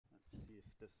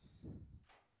this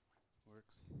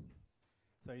works.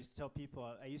 So I used to tell people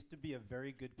I used to be a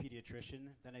very good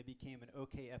pediatrician, then I became an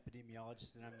okay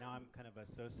epidemiologist, and now I'm kind of a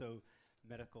so-so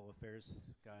medical affairs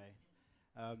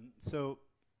guy. So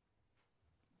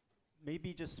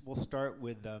maybe just we'll start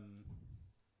with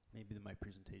maybe my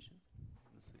presentation.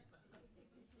 Let's see.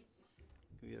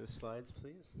 Can we have those slides,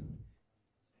 please?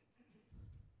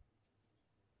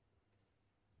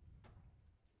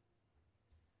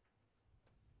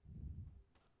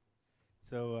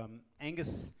 So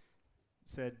Angus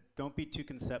said, don't be too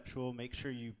conceptual. Make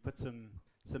sure you put some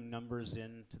numbers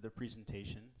into the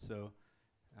presentation. So,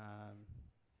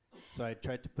 so I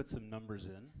tried to put some numbers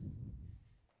in.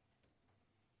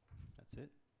 That's it.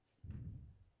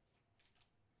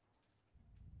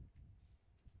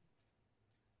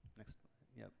 Next,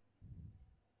 yep.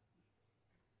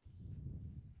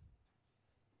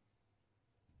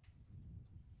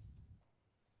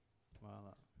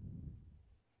 Voila.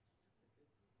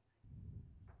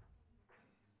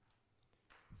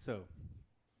 So,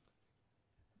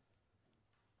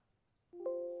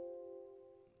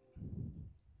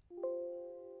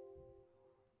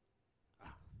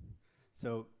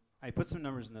 so I put some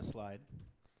numbers in this slide.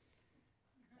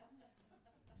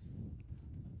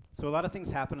 So a lot of things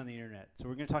happen on the internet. So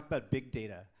we're going to talk about big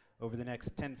data over the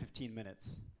next 10, 15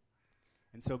 minutes.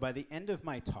 And so by the end of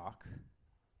my talk,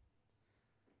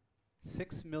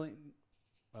 6 million,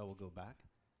 well, we'll go back.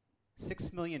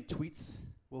 6 million tweets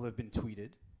will have been tweeted.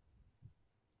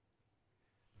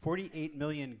 48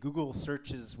 million Google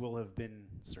searches will have been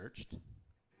searched.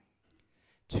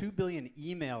 2 billion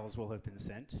emails will have been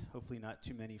sent, hopefully not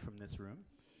too many from this room.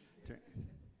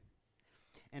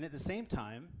 And at the same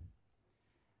time,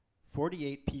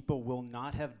 48 people will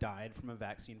not have died from a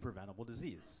vaccine-preventable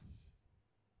disease.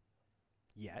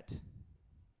 Yet,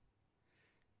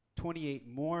 28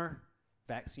 more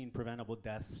vaccine-preventable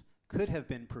deaths could have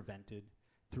been prevented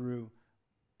through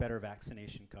better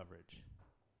vaccination coverage.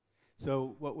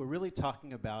 So what we're really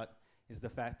talking about is the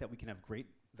fact that we can have great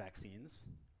vaccines,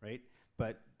 right?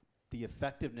 But the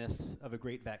effectiveness of a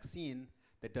great vaccine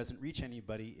that doesn't reach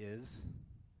anybody is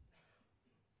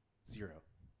 0.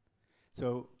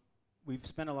 So we've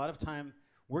spent a lot of time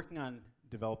working on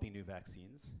developing new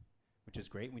vaccines, which is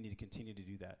great. We need to continue to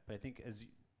do that. But I think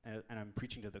and I'm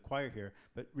preaching to the choir here,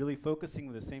 but really focusing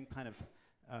with the same kind of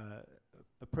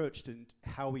approach to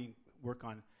how we work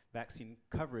on vaccine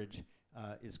coverage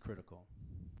is critical.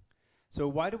 So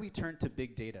why do we turn to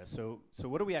big data? So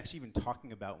what are we actually even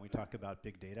talking about when we talk about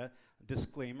big data?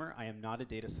 Disclaimer, I am not a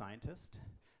data scientist.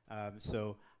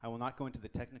 So I will not go into the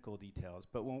technical details,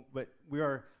 but we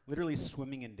are literally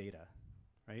swimming in data,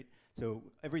 right? So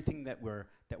everything that we're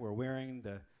wearing,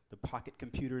 the pocket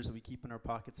computers that we keep in our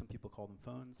pockets, some people call them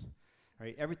phones,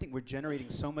 right? Everything, we're generating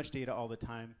so much data all the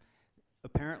time.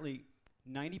 Apparently,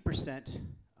 90%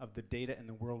 of the data in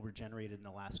the world were generated in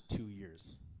the last 2 years.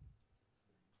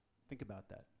 Think about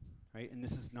that, right? And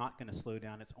this is not going to slow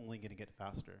down. It's only going to get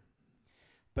faster.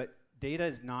 But data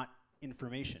is not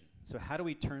information. So how do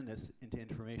we turn this into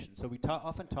information? So we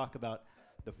often talk about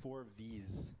the 4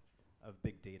 V's of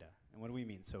big data. And what do we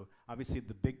mean? So obviously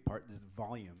the big part is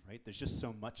volume, right? There's just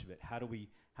so much of it. How do we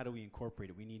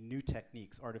incorporate it? We need new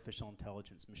techniques, artificial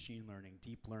intelligence, machine learning,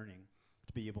 deep learning,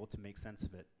 to be able to make sense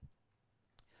of it.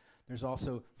 There's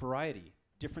also variety,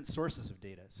 different sources of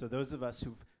data. So those of us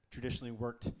who've traditionally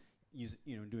worked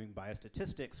doing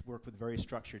biostatistics, work with very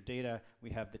structured data. We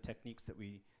have the techniques that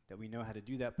we know how to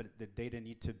do that, but the data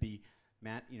need to be,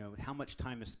 how much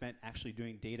time is spent actually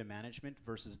doing data management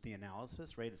versus the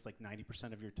analysis, right? It's like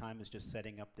 90% of your time is just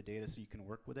setting up the data so you can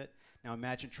work with it. Now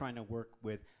imagine trying to work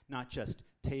with not just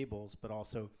tables, but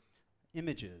also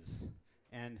images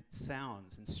and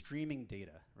sounds and streaming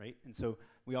data, right? And so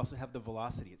we also have the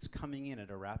velocity. It's coming in at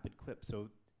a rapid clip. So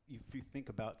if you think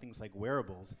about things like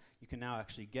wearables, you can now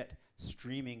actually get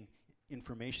streaming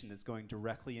information that's going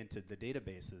directly into the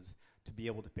databases to be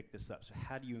able to pick this up. So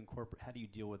how do you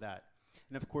deal with that?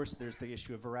 And of course, there's the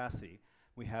issue of veracity.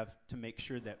 We have to make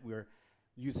sure that we're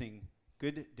using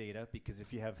good data, because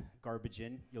if you have garbage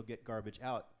in, you'll get garbage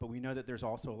out. But we know that there's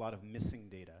also a lot of missing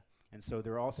data. And so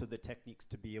there are also the techniques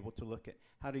to be able to look at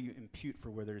how do you impute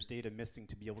for where there's data missing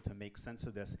to be able to make sense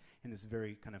of this in this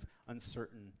very kind of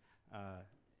uncertain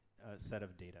set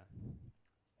of data.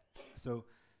 So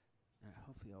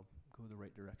hopefully I'll go the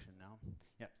right direction now.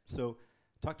 Yeah, so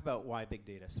talked about why big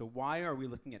data. So why are we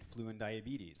looking at flu and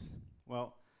diabetes?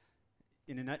 Well,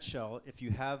 in a nutshell, if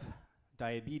you have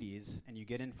diabetes and you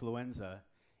get influenza,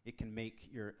 it can make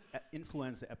your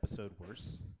influenza episode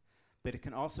worse, but it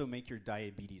can also make your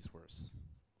diabetes worse.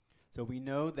 So we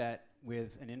know that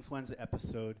with an influenza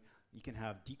episode, You can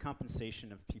have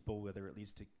decompensation of people, whether it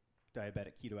leads to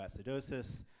diabetic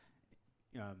ketoacidosis,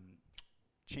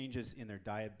 changes in their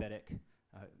diabetic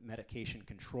medication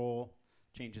control,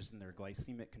 changes in their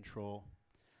glycemic control,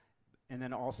 and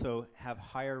then also have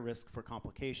higher risk for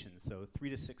complications. So 3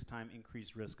 to 6 times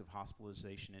increased risk of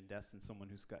hospitalization and deaths in someone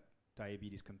who's got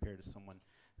diabetes compared to someone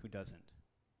who doesn't.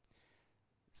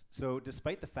 So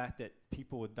despite the fact that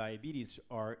people with diabetes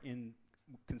are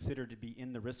considered to be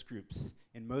in the risk groups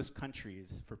in most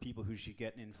countries for people who should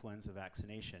get an influenza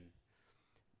vaccination,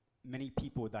 many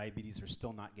people with diabetes are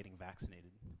still not getting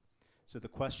vaccinated. So the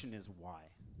question is why?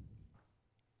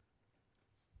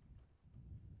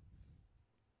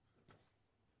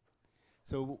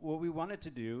 So what we wanted to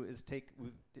do is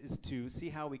to see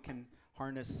how we can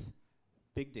harness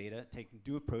big data, take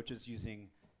new approaches using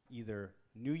either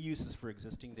new uses for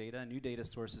existing data, new data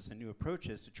sources, and new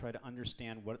approaches to try to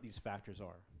understand what these factors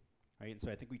are. Right? And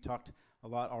so I think we talked a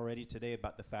lot already today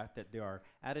about the fact that there are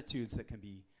attitudes that can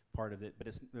be part of it,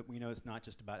 but we know it's not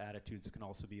just about attitudes. It can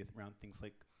also be around things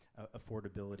like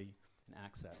affordability and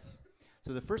access.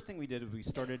 So the first thing we did was we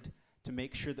started to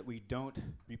make sure that we don't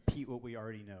repeat what we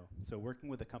already know. So working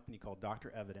with a company called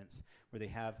Dr. Evidence, where they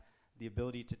have the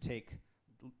ability to take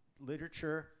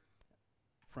literature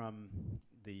from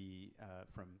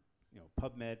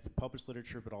PubMed, from published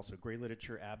literature, but also gray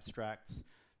literature, abstracts,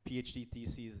 PhD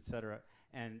theses, et cetera,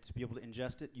 and to be able to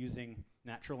ingest it using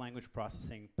natural language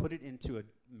processing, put it into a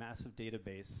massive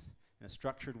database in a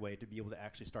structured way to be able to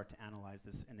actually start to analyze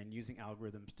this, and then using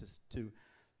algorithms to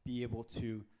be able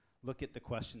to look at the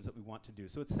questions that we want to do.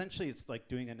 So essentially it's like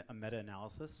doing a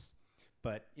meta-analysis,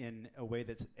 but in a way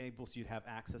that's able so you have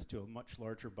access to a much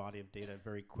larger body of data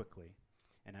very quickly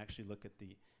and actually look at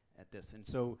this. And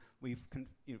so we've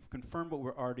confirmed what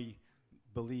we already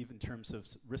believe in terms of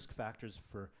risk factors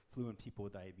for flu in people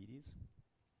with diabetes.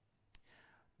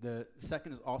 The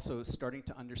second is also starting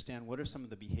to understand what are some of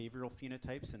the behavioral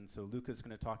phenotypes, and so Luca's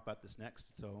going to talk about this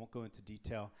next, so I won't go into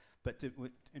detail, but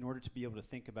in order to be able to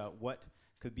think about what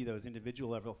could be those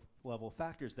individual level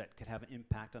factors that could have an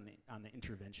impact on the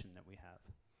intervention that we have.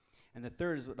 And the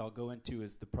third is what I'll go into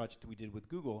is the project we did with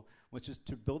Google, which is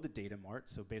to build a data mart,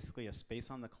 so basically a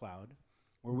space on the cloud,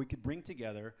 where we could bring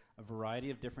together a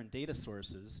variety of different data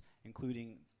sources,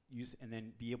 including and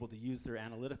then be able to use their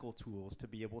analytical tools to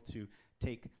be able to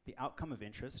take the outcome of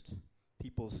interest,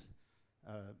 people's,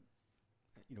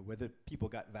 whether people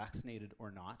got vaccinated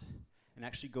or not, and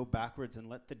actually go backwards and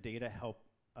let the data help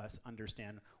us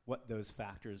understand what those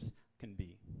factors can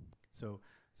be. So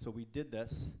we did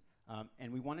this,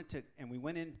 and we went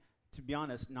in, to be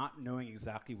honest, not knowing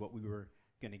exactly what we were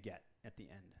going to get at the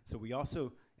end. So we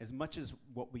also, as much as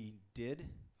what we did,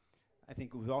 I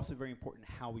think it was also very important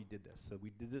how we did this. So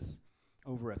we did this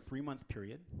over a 3-month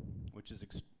period, which is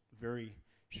very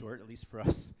short, at least for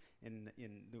us in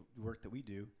the work that we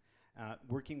do,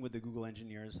 working with the Google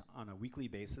engineers on a weekly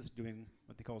basis, doing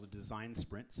what they call a design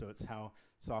sprint. So it's how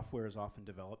software is often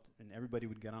developed, and everybody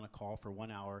would get on a call for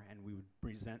 1 hour, and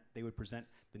they would present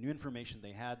the new information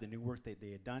they had, the new work that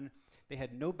they had done. They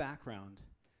had no background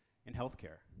in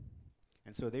healthcare.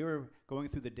 And so they were going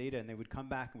through the data, and they would come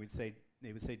back and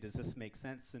they would say, does this make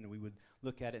sense? And we would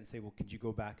look at it and say, well, could you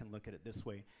go back and look at it this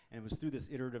way? And it was through this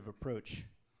iterative approach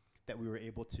that we were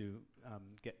able to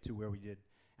get to where we did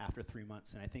after 3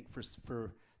 months. And I think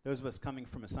for those of us coming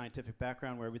from a scientific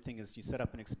background where everything is you set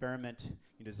up an experiment,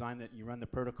 you design that, you run the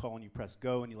protocol, and you press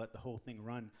go, and you let the whole thing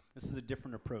run, this is a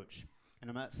different approach. And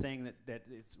I'm not saying that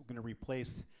it's going to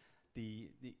replace the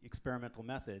experimental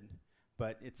method,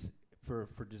 but it's for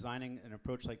designing an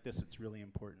approach like this, it's really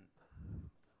important.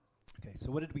 Okay,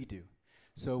 so what did we do?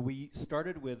 So we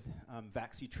started with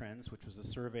VaxiTrends, which was a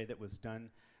survey that was done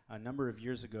a number of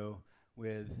years ago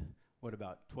with, what,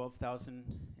 about 12,000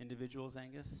 individuals,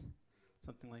 Angus?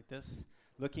 Something like this.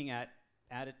 Looking at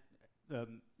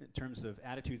in terms of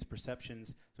attitudes,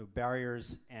 perceptions, so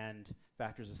barriers and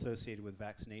factors associated with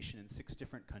vaccination in 6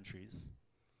 different countries.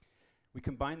 We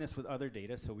combined this with other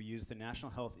data, so we used the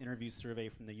National Health Interview Survey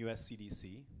from the US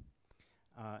CDC,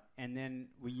 and then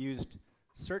we used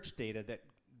search data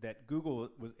that Google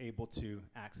was able to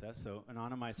access, so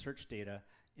anonymized search data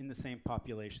in the same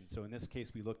population. So in this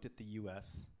case, we looked at the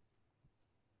US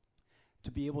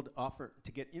to be able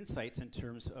to get insights in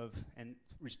terms of, and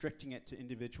restricting it to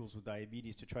individuals with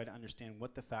diabetes to try to understand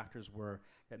what the factors were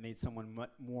that made someone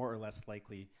more or less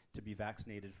likely to be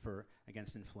vaccinated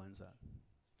against influenza.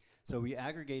 So we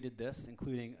aggregated this,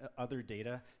 including other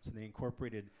data. So they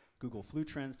incorporated Google Flu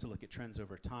Trends to look at trends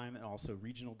over time and also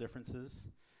regional differences.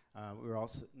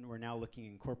 We're now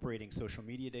incorporating social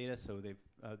media data. So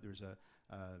there's a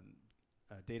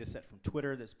a data set from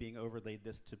Twitter that's being overlaid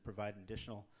this to provide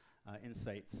additional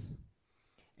insights.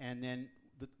 And then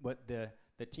what the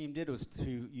team did was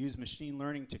to use machine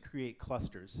learning to create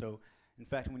clusters. So in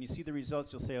fact, when you see the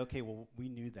results, you'll say, okay, well, we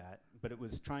knew that. But it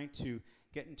was trying to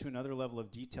get into another level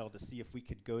of detail to see if we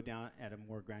could go down at a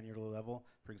more granular level,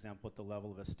 for example, at the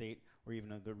level of a state or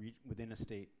even within a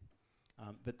state.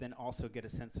 But then also get a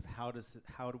sense of how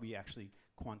do we actually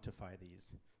quantify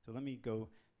these. So let me go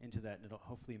into that, and it'll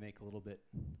hopefully make a little bit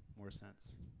more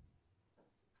sense.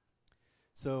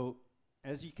 So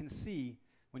as you can see,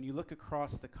 when you look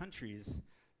across the countries,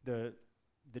 the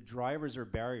drivers or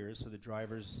barriers, so the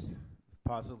drivers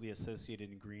positively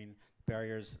associated in green,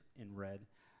 barriers in red,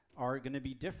 are going to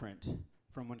be different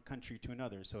from one country to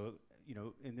another. So, you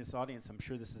know, in this audience, I'm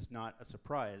sure this is not a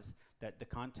surprise that the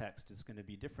context is going to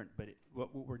be different. But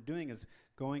what we're doing is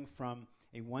going from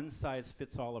a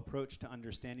one-size-fits-all approach to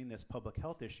understanding this public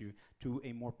health issue to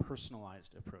a more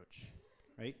personalized approach,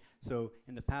 right? So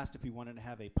in the past, if we wanted to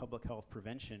have a public health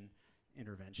prevention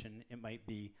intervention, it might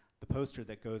be the poster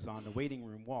that goes on the waiting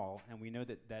room wall, and we know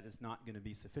that that is not going to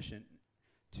be sufficient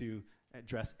to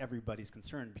address everybody's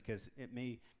concern, because it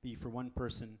may be for one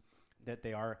person that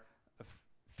they are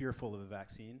fearful of a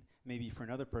vaccine, maybe for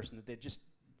another person that they just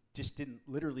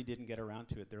literally didn't get around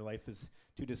to it. Their life is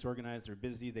too disorganized, they're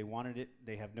busy, they wanted it,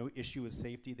 they have no issue with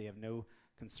safety, they have no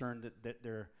concern that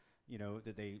they're, you know,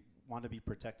 that they want to be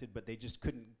protected, but they just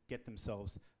couldn't get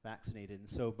themselves vaccinated. And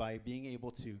so by being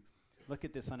able to look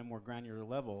at this on a more granular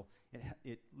level,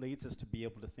 it leads us to be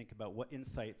able to think about what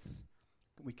insights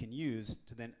we can use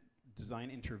to then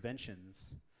design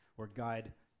interventions or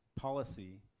guide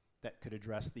policy that could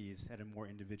address these at a more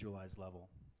individualized level.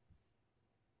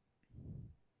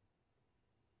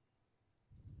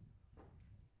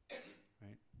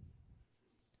 Right.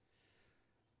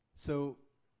 So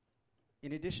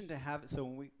in addition to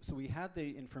we had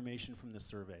the information from the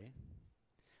survey.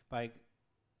 By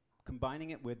combining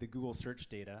it with the Google search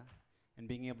data and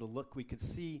being able to look, we could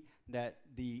see that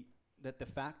the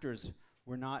factors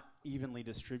were not evenly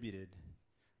distributed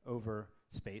over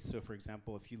space. So for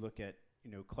example, if you look at,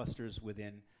 you know, clusters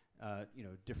within, you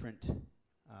know, different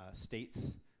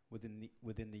states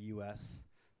within the US,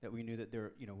 that we knew that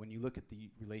there, you know, when you look at the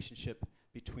relationship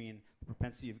between the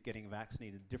propensity of getting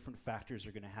vaccinated, different factors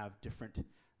are going to have different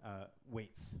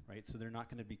weights, right? So they're not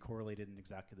going to be correlated in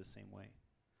exactly the same way,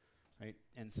 right?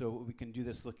 And so we can do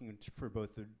this looking for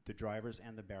both the drivers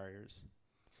and the barriers.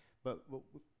 But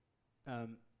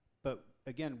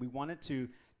again, we wanted to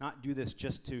not do this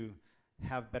just to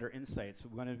have better insights.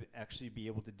 We wanted to actually be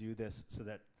able to do this so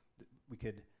that we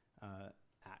could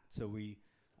act. So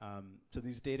so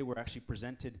these data were actually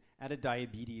presented at a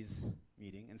diabetes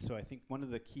meeting. And so I think one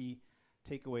of the key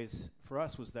takeaways for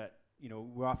us was that, you know,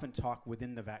 we often talk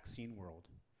within the vaccine world,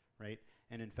 right?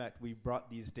 And in fact, we brought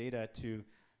these data to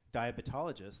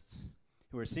diabetologists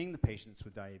who are seeing the patients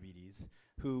with diabetes,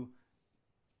 who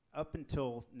up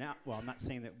until now, well, I'm not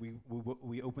saying that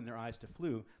we open their eyes to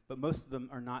flu, but most of them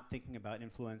are not thinking about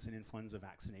influenza and influenza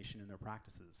vaccination in their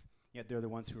practices. Yet they're the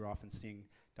ones who are often seeing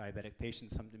diabetic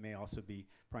patients. Some may also be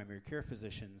primary care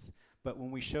physicians. But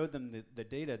when we showed them the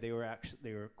data, they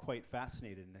were quite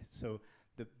fascinated. And so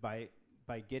by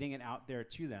getting it out there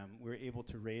to them, we're able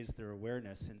to raise their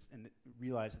awareness and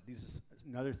realize that this is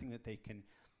another thing that they can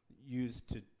use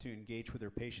to engage with their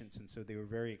patients. And so they were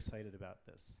very excited about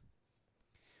this.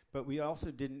 But we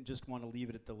also didn't just want to leave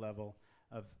it at the level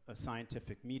of a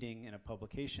scientific meeting and a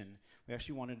publication. We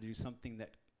actually wanted to do something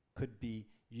that could be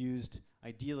used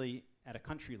ideally at a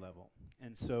country level.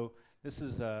 And so this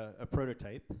is a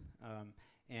prototype,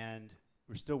 and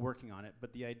we're still working on it.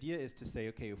 But the idea is to say,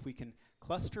 okay, if we can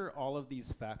cluster all of these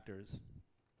factors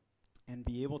and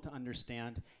be able to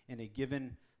understand in a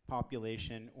given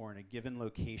population or in a given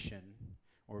location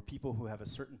or people who have a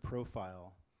certain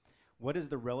profile, what is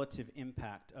the relative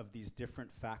impact of these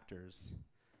different factors,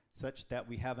 such that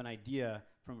we have an idea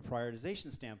from a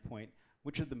prioritization standpoint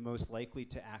which are the most likely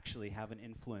to actually have an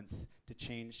influence to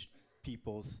change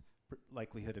people's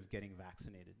likelihood of getting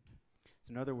vaccinated.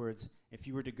 So in other words, if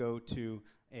you were to go to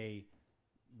a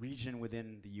region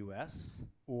within the US,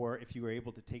 or if you were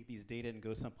able to take these data and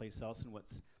go someplace else, and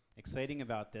what's exciting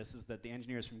about this is that the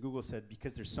engineers from Google said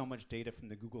because there's so much data from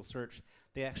the Google search,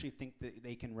 they actually think that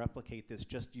they can replicate this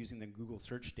just using the Google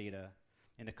search data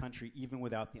in a country even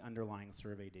without the underlying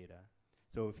survey data.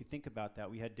 So if you think about that,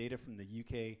 we had data from the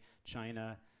UK,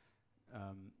 China,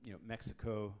 you know,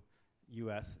 Mexico,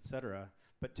 US, et cetera,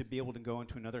 but to be able to go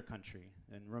into another country,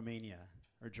 in Romania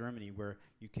or Germany, where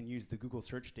you can use the Google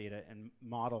search data and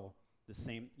model the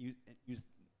same, use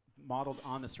modeled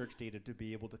on the search data to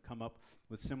be able to come up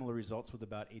with similar results with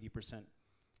about 80%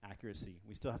 accuracy.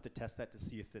 We still have to test that to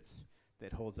see if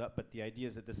that holds up, but the idea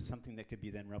is that this is something that could be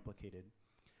then replicated.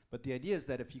 But the idea is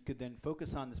that if you could then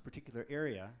focus on this particular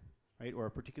area, right, or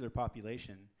a particular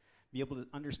population, be able to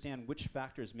understand which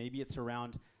factors, maybe it's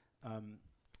around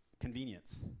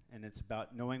convenience, and it's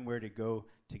about knowing where to go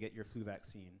to get your flu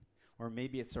vaccine. Or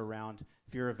maybe it's around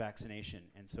fear of vaccination,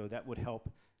 and so that would help,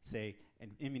 say,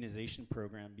 an immunization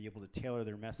program be able to tailor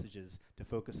their messages to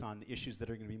focus on the issues that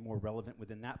are going to be more relevant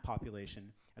within that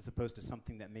population, as opposed to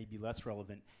something that may be less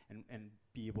relevant, and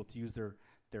be able to use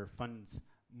their funds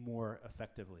more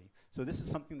effectively. So this is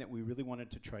something that we really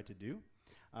wanted to try to do.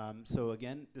 So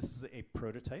again, this is a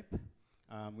prototype.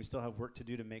 We still have work to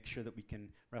do to make sure that we can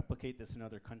replicate this in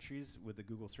other countries with the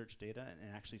Google search data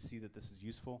and actually see that this is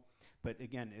useful. But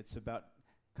again, it's about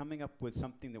coming up with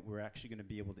something that we're actually going to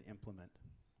be able to implement.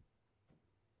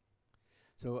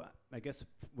 So I guess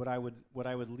what I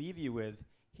would leave you with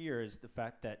here is the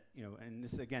fact that, and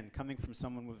this again, coming from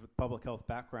someone with a public health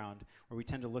background, where we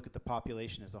tend to look at the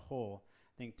population as a whole.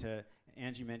 I think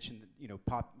Angie mentioned,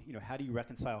 how do you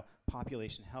reconcile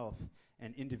population health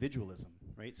and individualism,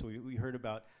 right? So we heard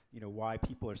about, why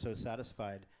people are so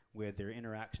satisfied with their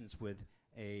interactions with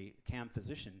a CAM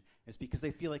physician. It's because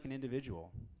they feel like an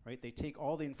individual, right? They take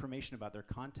all the information about their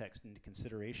context into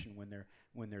consideration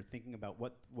when they're thinking about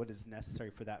what is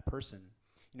necessary for that person.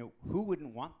 Who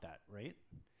wouldn't want that, right?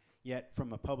 Yet,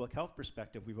 from a public health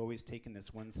perspective, we've always taken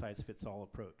this one-size-fits-all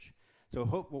approach.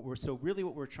 So really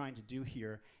what we're trying to do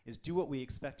here is do what we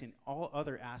expect in all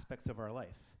other aspects of our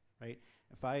life, right?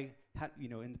 If I had,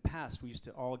 in the past, we used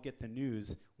to all get the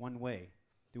news one way.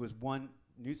 There was one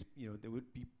news, that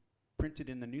would be printed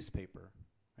in the newspaper,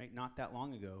 right? Not that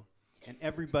long ago, and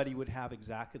everybody would have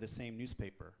exactly the same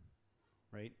newspaper,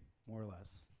 right? More or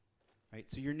less, right?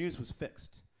 So your news was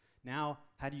fixed. Now,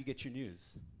 how do you get your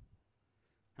news?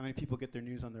 How many people get their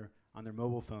news on their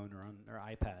mobile phone or on their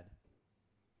iPad?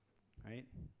 Right?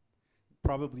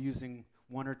 Probably using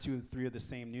 1 or 2 or 3 of the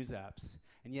same news apps.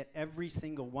 And yet every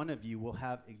single one of you will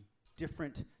have a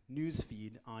different news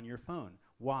feed on your phone.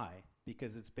 Why?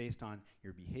 Because it's based on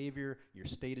your behavior, your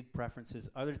stated preferences,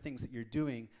 other things that you're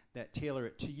doing that tailor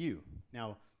it to you.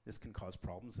 Now, this can cause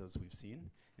problems, as we've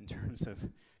seen, in terms of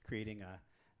creating a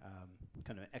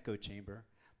kind of echo chamber.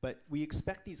 But we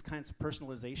expect these kinds of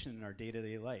personalization in our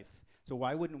day-to-day life. So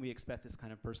why wouldn't we expect this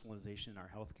kind of personalization in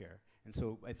our healthcare? And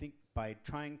so I think by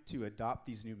trying to adopt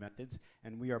these new methods,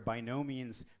 and we are by no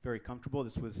means very comfortable,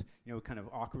 this was, kind of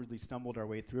awkwardly stumbled our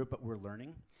way through it, but we're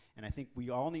learning. And I think we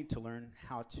all need to learn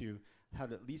how to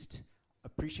at least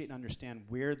appreciate and understand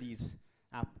where these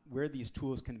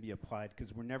tools can be applied,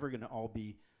 because we're never going to all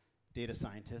be data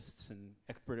scientists and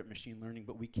expert at machine learning,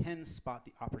 but we can spot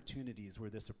the opportunities where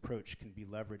this approach can be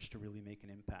leveraged to really make an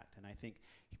impact. And I think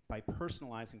by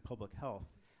personalizing public health,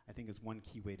 I think is one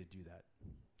key way to do that.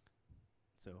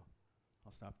 So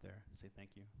I'll stop there and say thank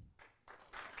you.